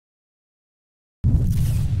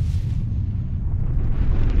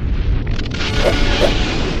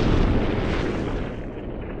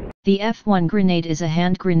The F1 grenade is a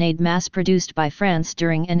hand grenade mass-produced by France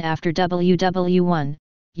during and after WW1,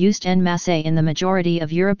 used en masse in the majority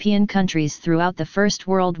of European countries throughout the First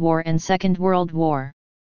World War and Second World War.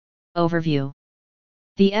 Overview.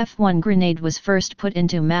 The F1 grenade was first put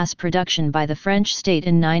into mass production by the French state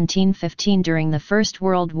in 1915 during the First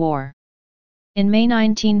World War. In May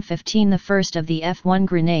 1915 the first of the F1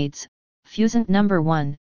 grenades, Fusant No.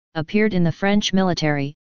 1, appeared in the French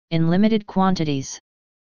military, in limited quantities.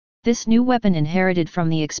 This new weapon inherited from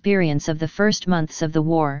the experience of the first months of the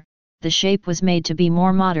war. The shape was made to be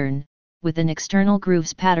more modern, with an external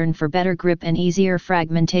grooves pattern for better grip and easier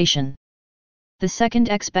fragmentation. The second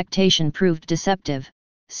expectation proved deceptive,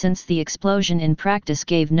 since the explosion in practice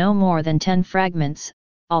gave no more than 10 fragments,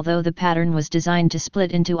 although the pattern was designed to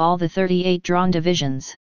split into all the 38 drawn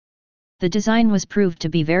divisions. The design was proved to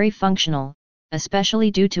be very functional,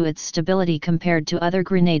 especially due to its stability compared to other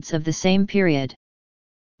grenades of the same period.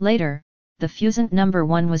 Later, the Fusant No.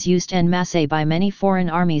 1 was used en masse by many foreign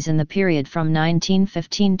armies in the period from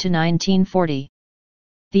 1915 to 1940.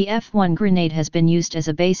 The F1 grenade has been used as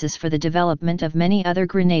a basis for the development of many other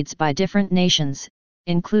grenades by different nations,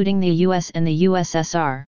 including the US and the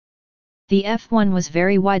USSR. The F1 was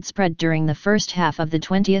very widespread during the first half of the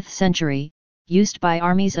 20th century, used by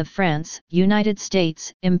armies of France, United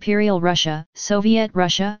States, Imperial Russia, Soviet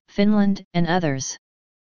Russia, Finland, and others.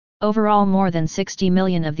 Overall, more than 60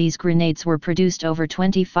 million of these grenades were produced over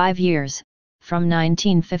 25 years, from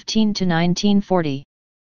 1915 to 1940.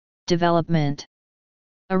 Development.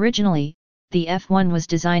 Originally, the F1 was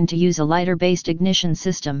designed to use a lighter-based ignition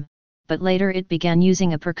system, but later it began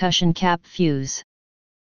using a percussion cap fuse.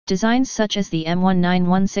 Designs such as the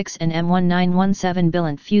M1916 and M1917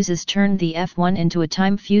 billet fuses turned the F1 into a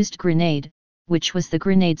time-fused grenade, which was the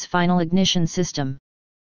grenade's final ignition system.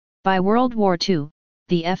 By World War II,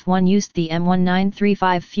 the F1 used the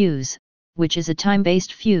M1935 fuse, which is a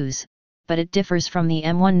time-based fuse, but it differs from the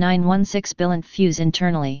M1916 billet fuse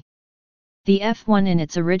internally. The F1 in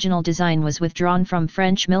its original design was withdrawn from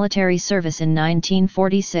French military service in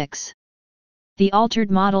 1946. The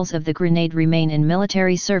altered models of the grenade remain in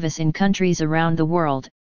military service in countries around the world,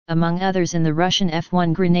 among others in the Russian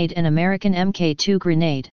F1 grenade and American Mk2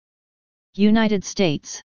 grenade. United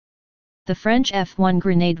States. The French F1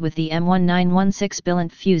 grenade with the M1916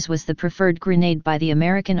 billet fuse was the preferred grenade by the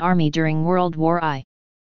American Army during World War I.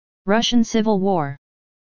 Russian Civil War.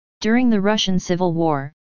 During the Russian Civil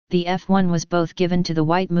War, the F1 was both given to the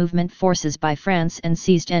White Movement forces by France and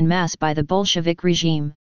seized en masse by the Bolshevik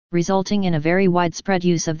regime, resulting in a very widespread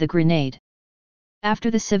use of the grenade.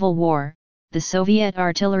 After the Civil War, the Soviet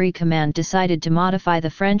Artillery Command decided to modify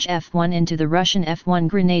the French F1 into the Russian F1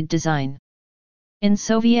 grenade design. In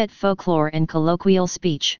Soviet folklore and colloquial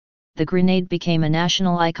speech, the grenade became a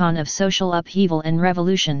national icon of social upheaval and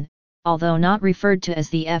revolution, although not referred to as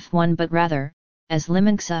the F1 but rather, as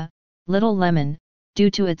Limonka, Little Lemon,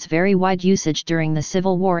 due to its very wide usage during the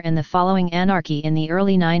Civil War and the following anarchy in the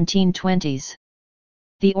early 1920s.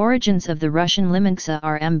 The origins of the Russian Limonka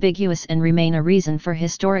are ambiguous and remain a reason for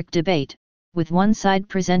historic debate, with one side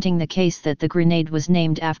presenting the case that the grenade was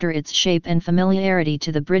named after its shape and familiarity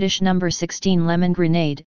to the British No. 16 lemon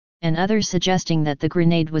grenade, and others suggesting that the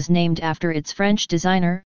grenade was named after its French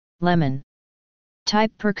designer, Lemon.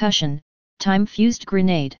 Type: percussion, time-fused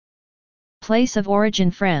grenade. Place of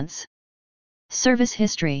origin: France. Service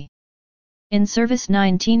history. In service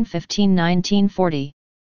 1915–1940.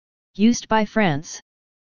 Used by France.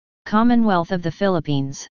 Commonwealth of the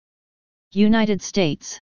Philippines. United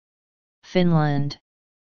States. Finland.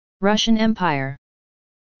 Russian Empire.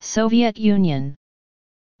 Soviet Union.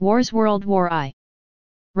 Wars: World War I.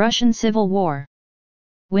 Russian Civil War.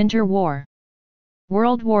 Winter War.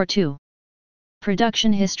 World War II.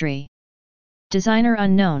 Production history. Designer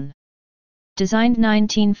unknown. Designed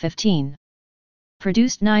 1915.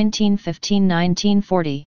 Produced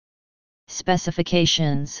 1915–1940.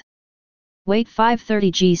 Specifications. Weight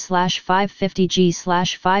 530 g/550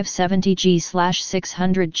 g/570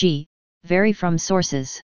 g/600 vary from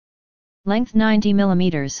sources. Length 90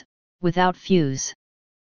 mm, without fuse.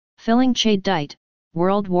 Filling Chadeite,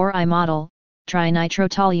 World War I model,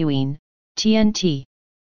 trinitrotoluene, TNT.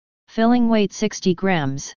 Filling weight 60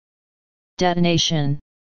 grams. Detonation.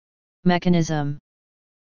 Mechanism.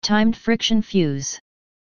 Timed friction fuse.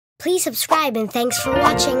 Please subscribe and thanks for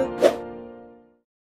watching.